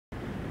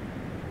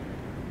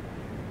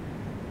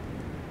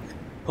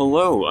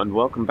Hello and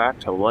welcome back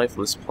to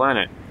Lifeless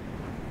Planet.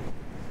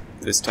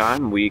 This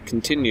time we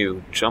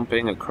continue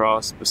jumping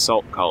across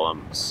basalt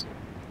columns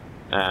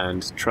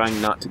and trying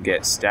not to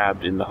get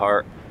stabbed in the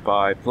heart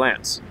by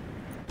plants.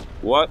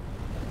 What?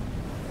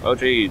 Oh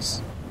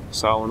geez,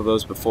 saw one of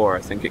those before.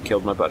 I think it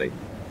killed my buddy.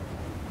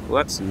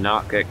 Let's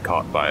not get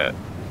caught by it.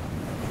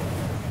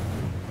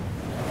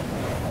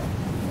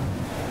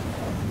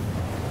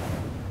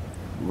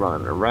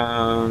 Running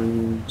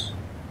around,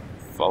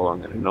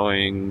 following an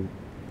annoying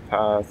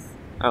path.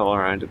 Oh,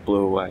 alright, it blew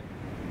away.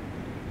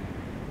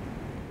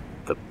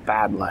 The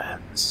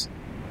Badlands.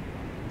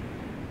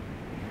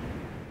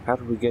 How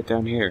did we get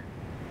down here?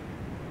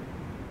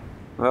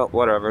 Well,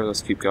 whatever,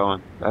 let's keep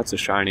going. That's a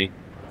shiny.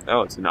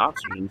 Oh, it's an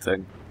oxygen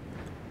thing.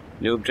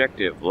 New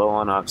objective, low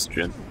on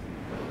oxygen.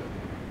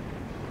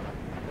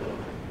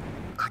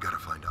 I gotta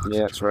find oxygen.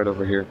 Yeah, it's right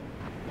over here.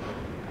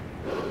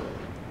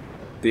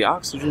 The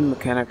oxygen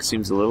mechanic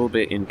seems a little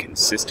bit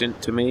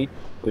inconsistent to me,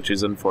 which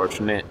is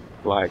unfortunate.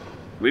 Like,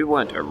 we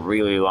went a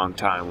really long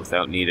time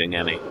without needing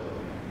any.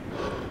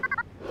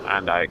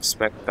 And I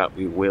expect that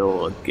we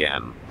will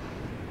again.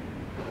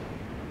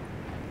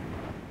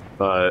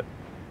 But,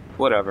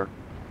 whatever.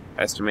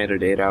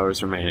 Estimated 8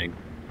 hours remaining.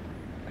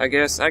 I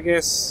guess,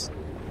 it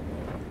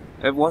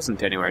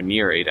wasn't anywhere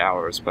near 8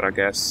 hours, but I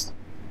guess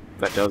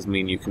that does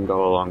mean you can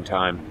go a long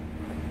time.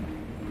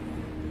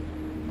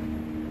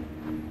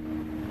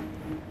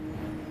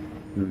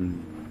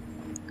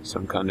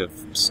 Some kind of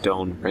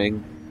stone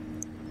ring?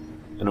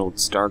 An old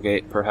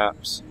Stargate,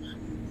 perhaps?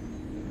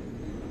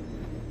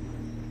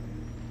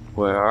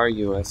 Where are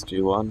you,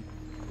 SG-1?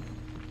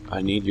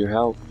 I need your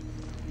help.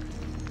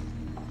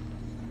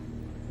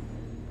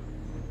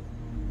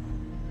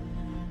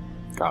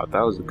 God,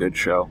 that was a good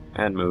show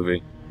and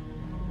movie.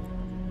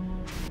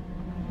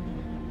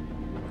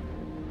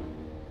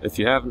 If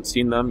you haven't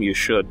seen them, you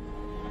should.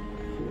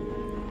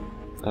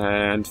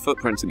 And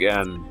footprints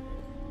again.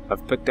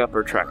 I've picked up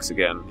her tracks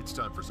again. It's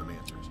time for some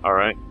answers.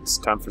 Alright, it's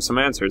time for some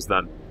answers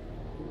then.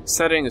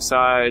 Setting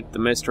aside the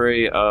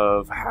mystery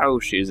of how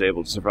she's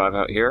able to survive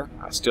out here,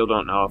 I still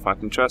don't know if I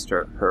can trust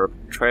her. Her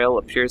trail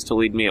appears to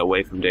lead me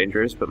away from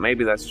dangers, but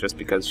maybe that's just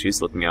because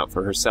she's looking out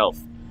for herself.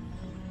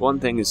 One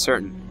thing is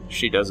certain,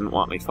 she doesn't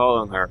want me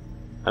following her,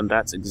 and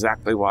that's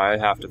exactly why I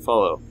have to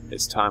follow.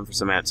 It's time for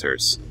some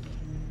answers.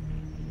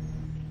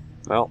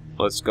 Well,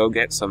 let's go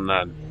get some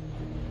then.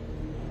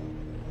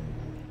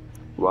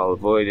 While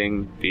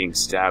avoiding being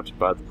stabbed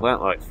by the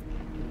plant life.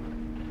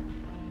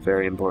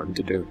 Very important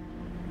to do.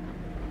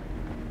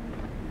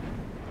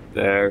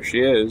 There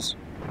she is.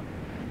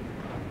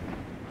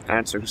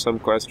 Answer some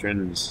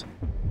questions.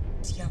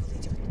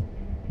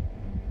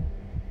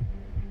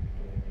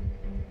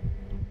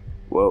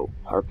 Whoa,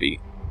 heartbeat.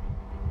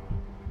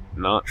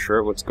 Not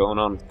sure what's going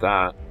on with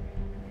that.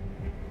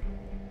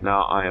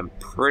 Now, I am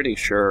pretty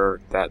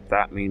sure that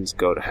that means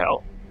go to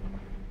hell.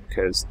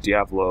 Because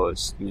Diavolo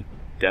is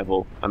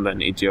devil, and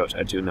then idiot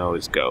I do know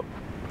is go.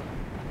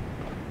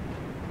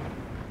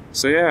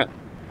 So yeah,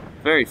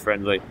 very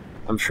friendly.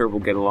 I'm sure we'll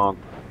get along.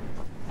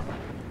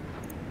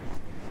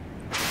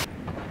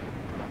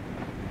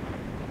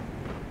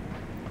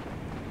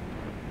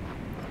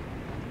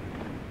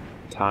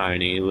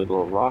 Tiny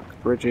little rock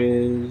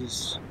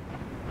bridges.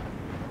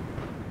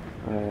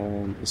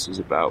 And this is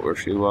about where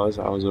she was.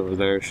 I was over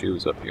there, she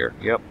was up here.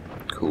 Yep,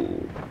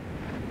 cool.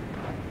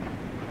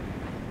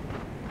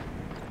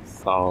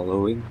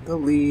 Following the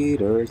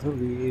leader,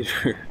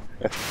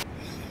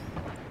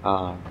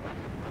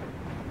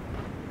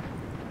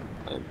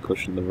 and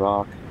pushing the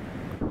rock.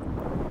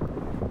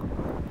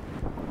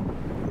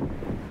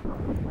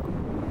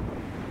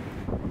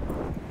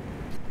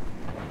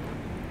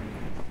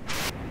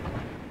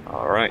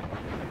 Alright.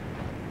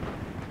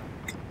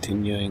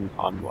 Continuing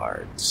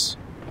onwards.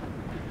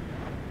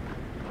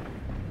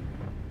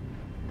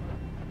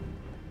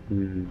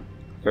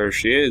 There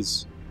she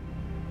is.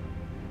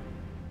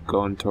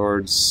 Going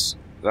towards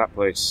that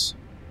place.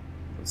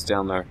 What's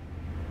down there?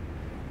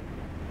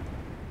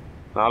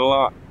 Not a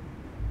lot.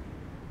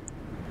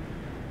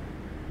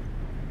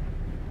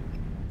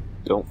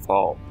 Don't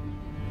fall.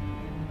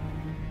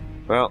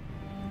 Well,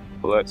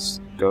 let's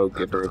go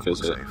give her a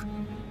visit.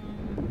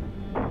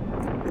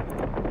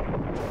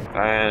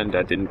 And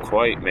I didn't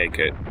quite make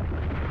it.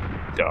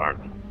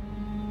 Darn.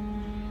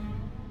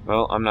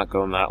 Well, I'm not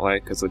going that way,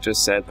 because I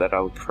just said that I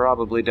would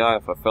probably die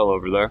if I fell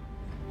over there.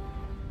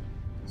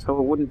 So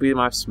it wouldn't be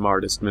my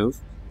smartest move.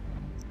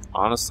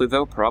 Honestly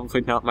though, probably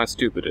not my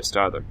stupidest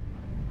either.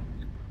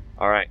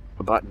 Alright,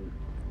 a button.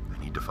 I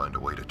need to find a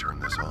way to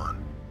turn this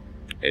on.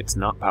 It's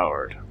not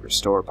powered.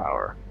 Restore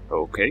power.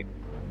 Okay.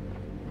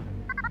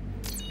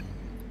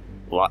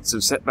 Lots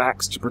of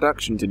setbacks to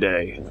production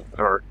today.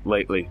 Or,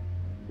 lately.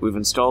 We've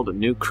installed a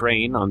new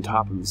crane on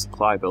top of the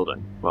supply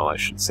building. Well, I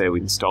should say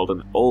we installed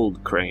an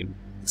old crane.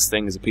 This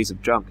thing is a piece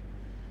of junk.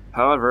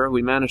 However,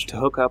 we managed to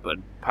hook up a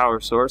power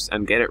source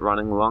and get it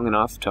running long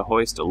enough to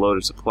hoist a load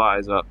of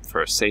supplies up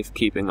for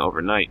safekeeping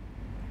overnight.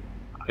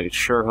 I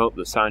sure hope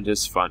the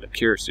scientists find a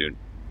cure soon.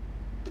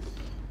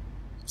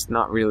 It's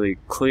not really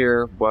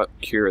clear what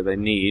cure they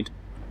need.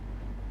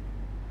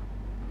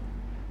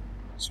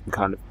 Some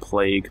kind of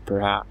plague,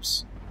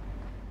 perhaps.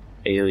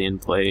 Alien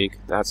plague.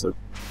 That's a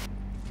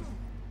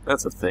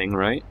thing,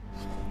 right?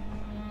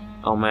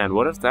 Oh man,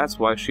 what if that's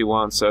why she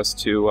wants us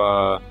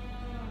to,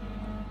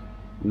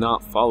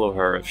 not follow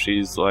her, if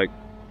she's, like,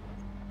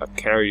 a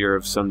carrier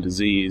of some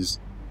disease,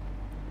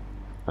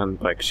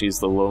 and, like, she's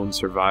the lone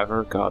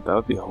survivor? God, that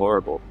would be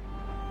horrible.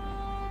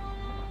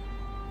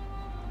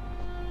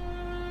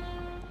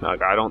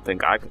 Like, I don't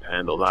think I could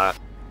handle that.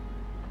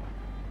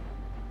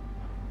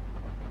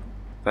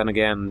 Then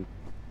again,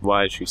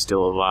 why is she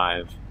still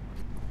alive?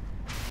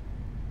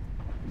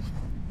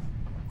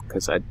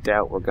 Because I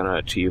doubt we're gonna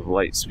achieve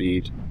light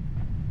speed.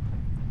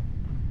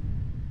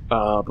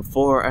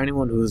 Before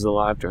anyone who was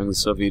alive during the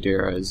Soviet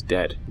era is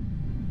dead.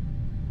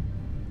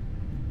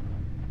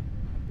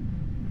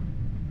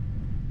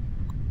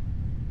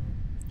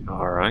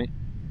 Alright.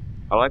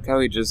 I like how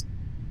he just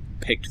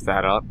picked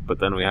that up, but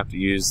then we have to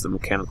use the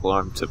mechanical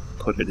arm to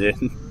put it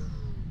in.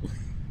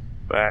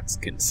 That's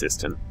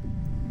consistent.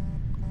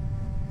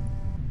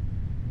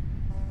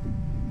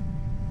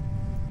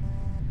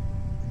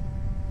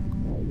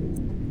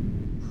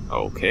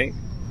 Okay.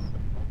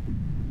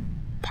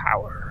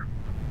 Power.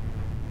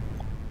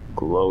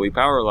 Glowy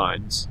power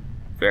lines.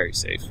 Very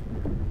safe.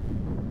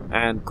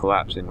 And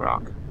collapsing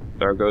rock.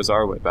 There goes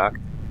our way back.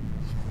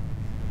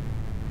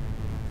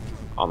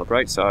 On the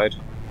bright side,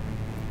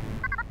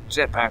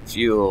 jetpack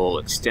fuel,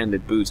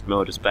 extended boost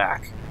mode is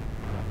back.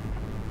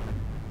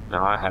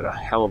 Now I had a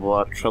hell of a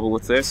lot of trouble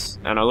with this,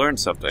 and I learned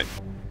something.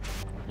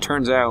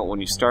 Turns out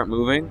when you start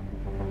moving,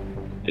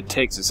 it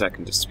takes a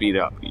second to speed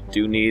up. You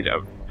do need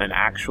an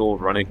actual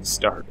running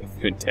start if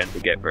you intend to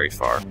get very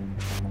far.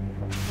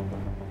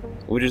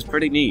 Which is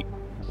pretty neat.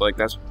 Like,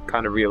 that's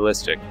kind of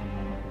realistic.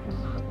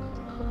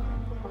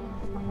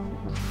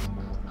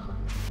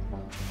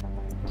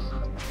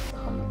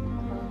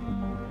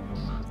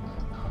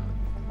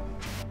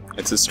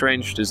 It's a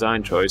strange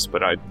design choice,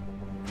 but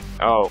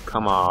oh,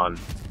 come on.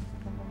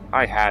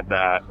 I had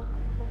that.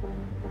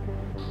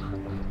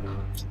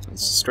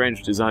 It's a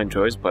strange design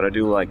choice, but I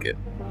do like it.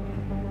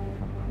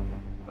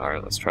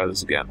 Alright, let's try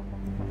this again.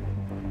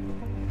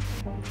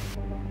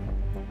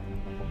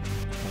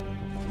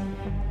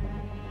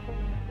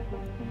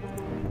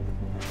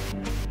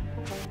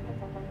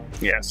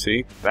 Yeah,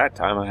 see? That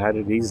time I had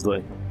it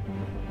easily.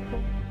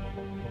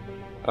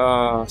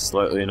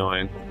 Slightly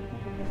annoying.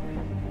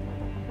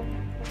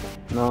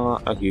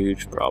 Not a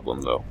huge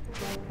problem, though.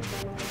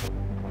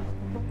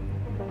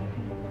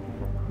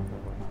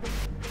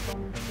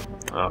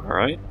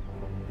 Alright.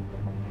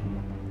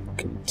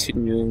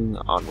 Continuing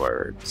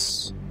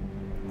onwards.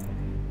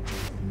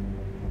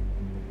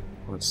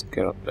 Let's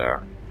get up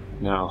there.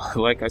 Now,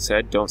 like I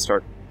said, don't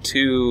start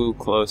too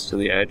close to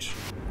the edge,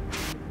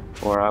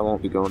 or I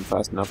won't be going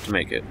fast enough to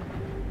make it.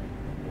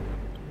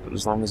 But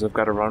as long as I've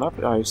got to run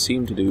up, I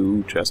seem to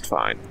do just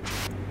fine.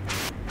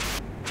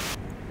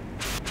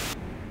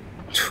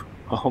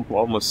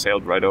 Almost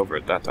sailed right over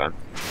it that time.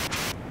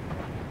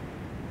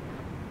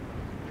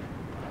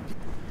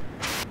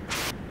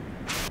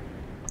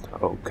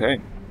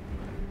 Okay.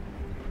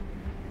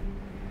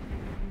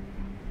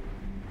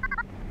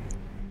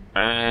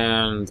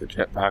 And the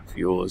jetpack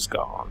fuel is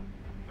gone.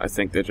 I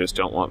think they just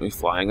don't want me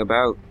flying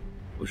about,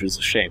 which is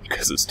a shame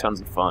because it's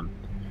tons of fun.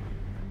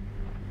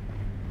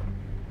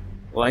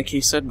 Like he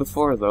said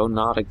before, though,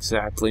 not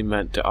exactly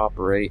meant to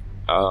operate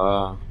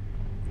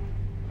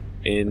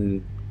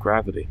in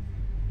gravity.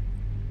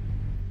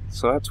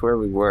 So that's where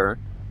we were,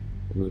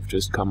 and we've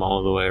just come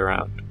all the way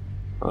around.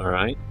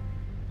 Alright,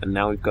 and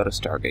now we've got a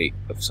Stargate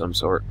of some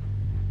sort.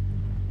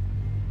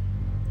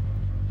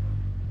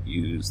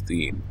 Use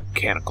the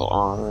mechanical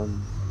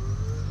arm,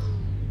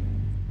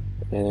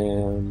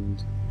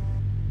 and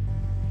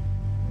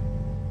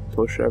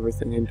push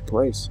everything into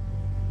place.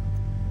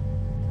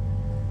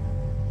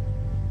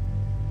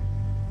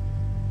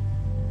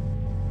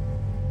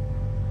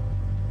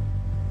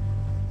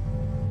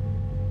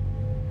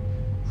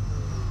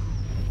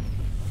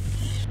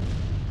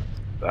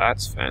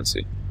 That's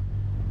fancy.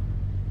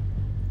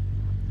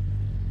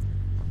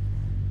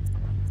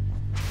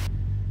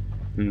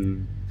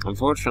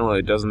 Unfortunately,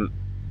 it doesn't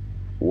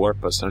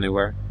warp us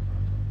anywhere,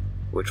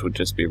 which would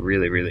just be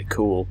really, really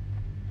cool.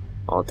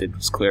 All it did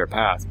was clear a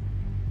path.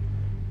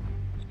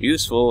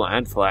 Useful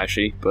and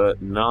flashy,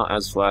 but not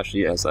as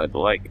flashy as I'd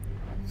like.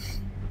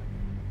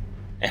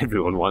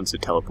 Everyone wants a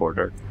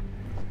teleporter.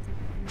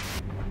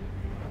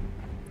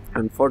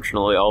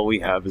 Unfortunately, all we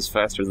have is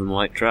faster than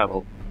light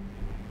travel.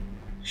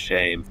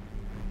 Shame.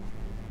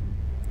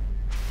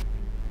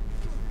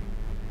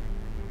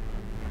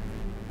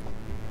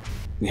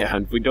 Yeah,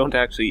 and we don't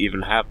actually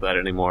even have that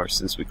anymore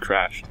since we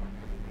crashed.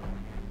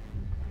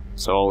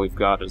 So all we've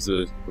got is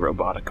a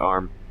robotic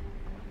arm,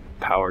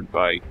 powered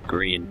by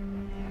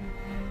green.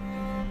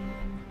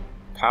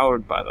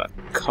 Powered by the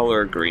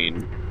color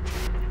green.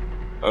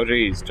 Oh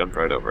geez, jumped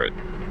right over it.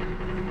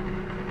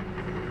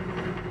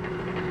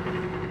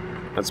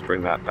 Let's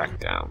bring that back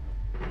down.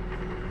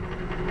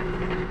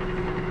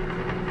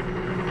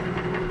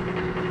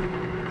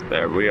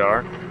 There we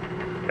are.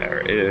 There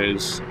it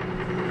is.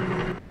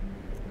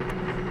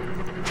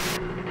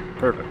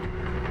 Perfect.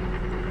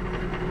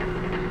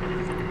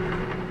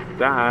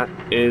 That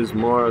is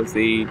more of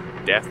the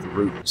death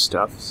route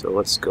stuff, so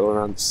let's go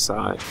around the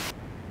side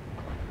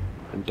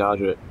and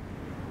dodge it.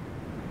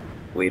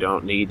 We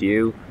don't need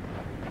you.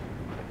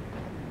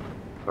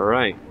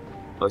 Alright,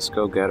 let's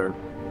go get her.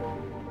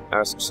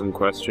 Ask some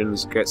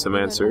questions, get some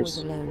answers.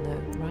 You weren't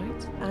always alone, though,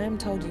 right? I am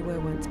told you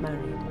were once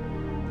married.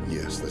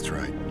 Yes, that's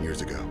right.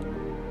 Years ago.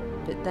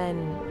 But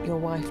then your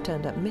wife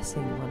turned up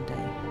missing one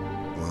day.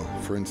 Well,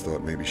 friends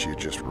thought maybe she had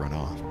just run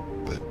off,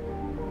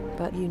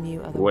 But you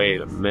knew otherwise.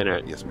 Wait a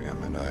minute. yes,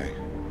 ma'am, and I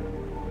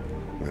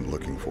went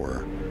looking for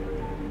her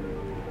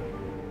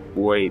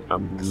Wait a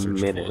I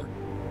searched minute. for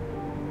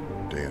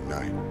her day and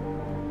night.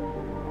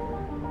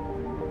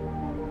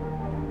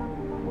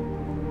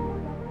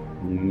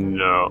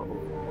 No.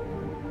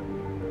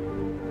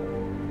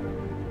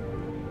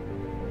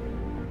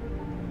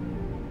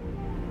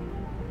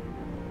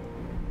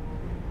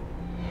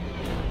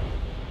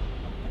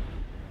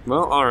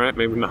 Well, alright,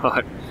 maybe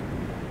not.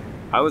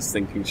 I was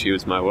thinking she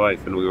was my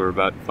wife and we were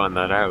about to find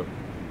that out.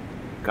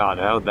 God,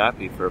 how would that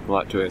be for a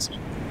plot twist?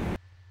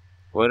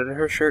 What did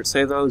her shirt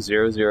say though?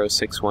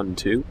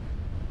 00612?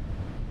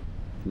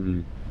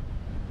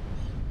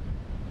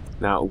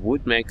 Now, it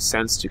would make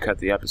sense to cut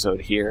the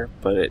episode here,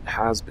 but it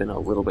has been a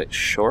little bit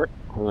short,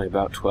 only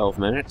about 12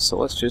 minutes, so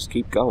let's just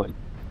keep going.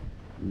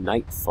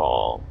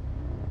 Nightfall.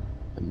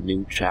 A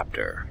new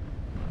chapter.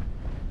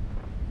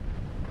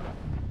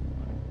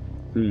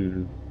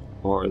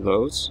 More of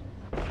those?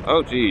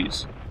 Oh,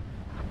 geez.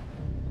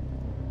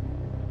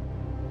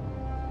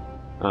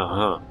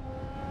 Uh-huh.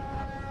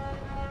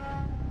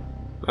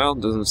 Well,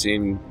 doesn't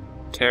seem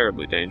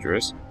terribly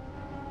dangerous.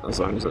 As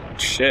long as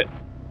shit,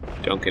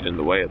 don't get in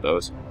the way of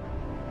those.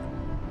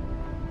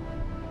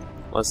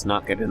 Let's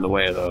not get in the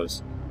way of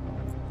those.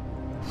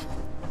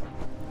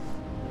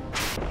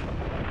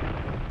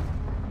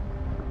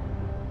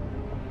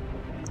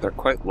 They're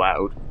quite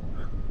loud,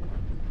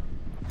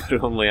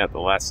 but only at the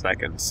last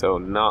second, so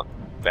not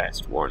the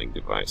best warning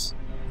device.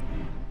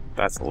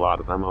 That's a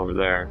lot of them over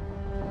there.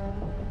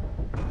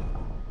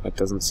 That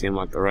doesn't seem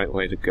like the right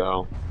way to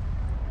go.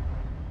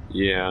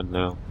 Yeah,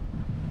 no.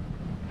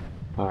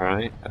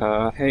 Alright,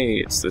 hey,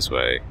 it's this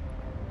way.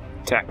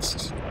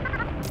 Text.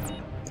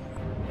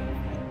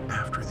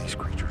 After these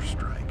creatures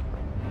strike,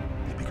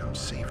 they become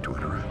safe to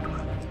interact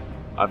with.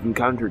 I've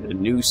encountered a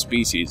new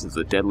species of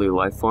the deadly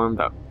life form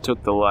that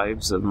took the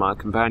lives of my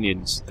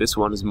companions. This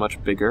one is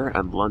much bigger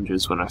and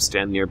lunges when I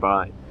stand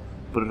nearby,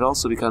 but it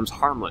also becomes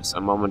harmless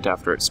a moment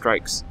after it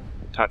strikes.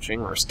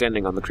 Touching or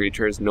standing on the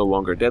creature is no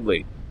longer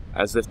deadly,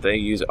 as if they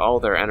use all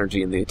their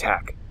energy in the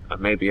attack. I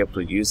may be able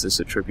to use this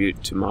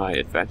attribute to my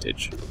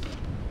advantage.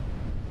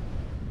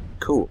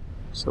 Cool.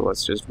 So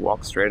let's just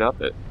walk straight up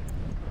it.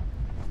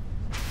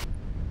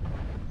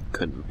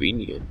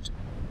 Convenient.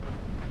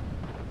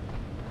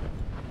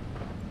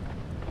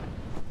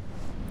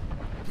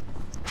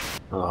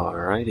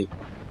 Alrighty.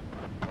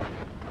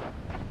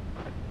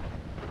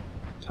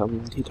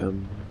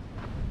 Tum-de-tum.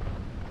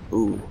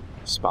 Ooh,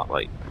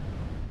 spotlight.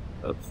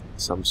 Of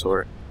some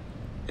sort.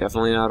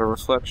 Definitely not a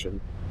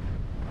reflection.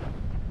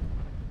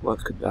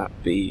 What could that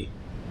be?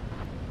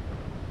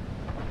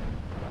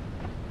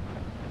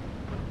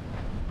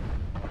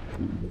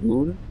 The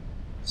moon?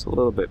 It's a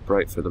little bit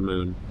bright for the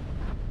moon.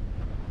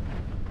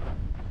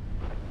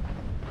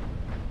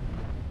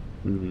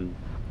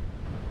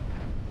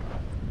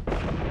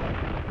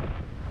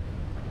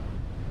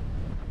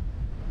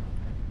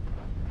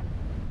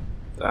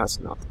 That's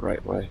not the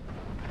right way.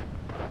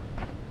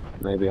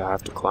 Maybe I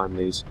have to climb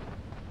these.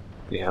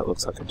 Yeah, it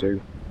looks like I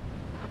do.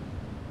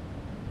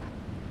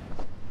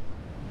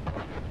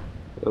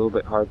 A little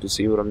bit hard to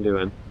see what I'm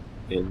doing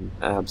in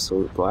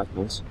absolute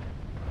blackness.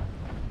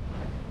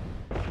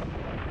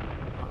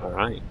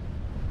 Alright.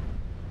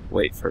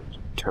 Wait for it to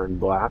turn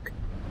black.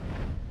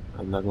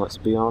 And then let's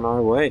be on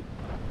our way.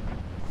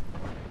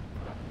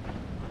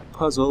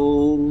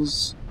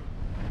 Puzzles.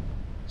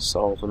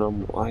 Solving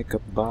them like a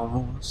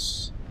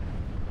boss.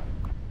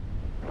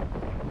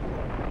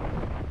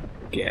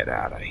 Get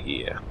out of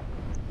here.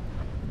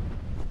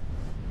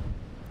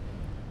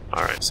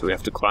 Alright, so we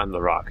have to climb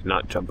the rock,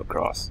 not jump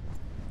across.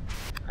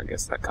 I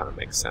guess that kind of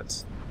makes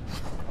sense.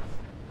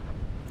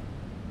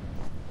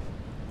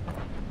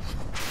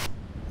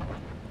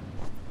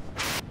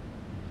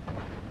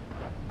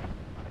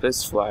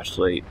 This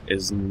flashlight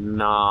is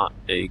not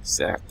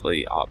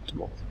exactly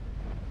optimal.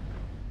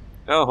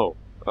 Oh,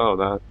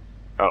 alright,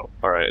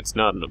 it's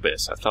not an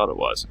abyss. I thought it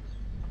was.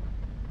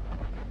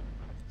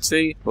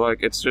 See, like,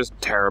 it's just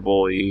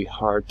terribly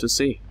hard to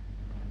see.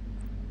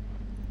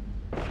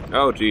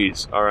 Oh,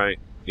 geez, alright.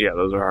 Yeah,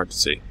 those are hard to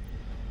see.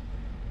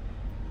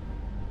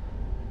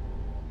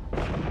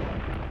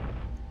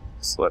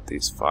 Let's let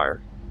these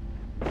fire.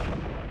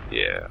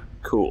 Yeah,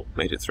 cool,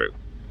 made it through.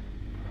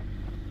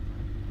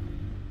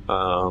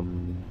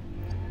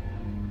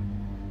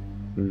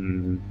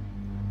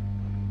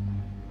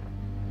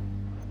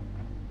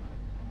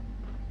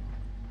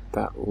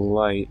 That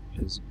light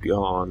is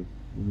gone.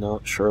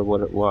 Not sure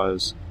what it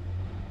was.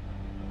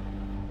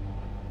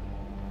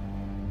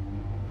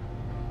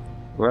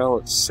 Well,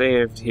 it's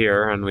saved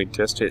here, and we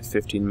just hit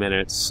 15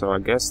 minutes, so I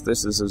guess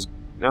this is as...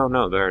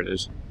 No, there it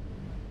is.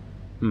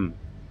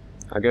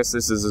 I guess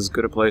this is as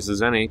good a place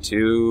as any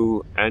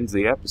to end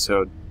the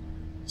episode.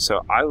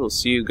 So I will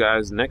see you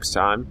guys next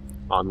time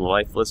on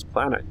Lifeless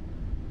Planet.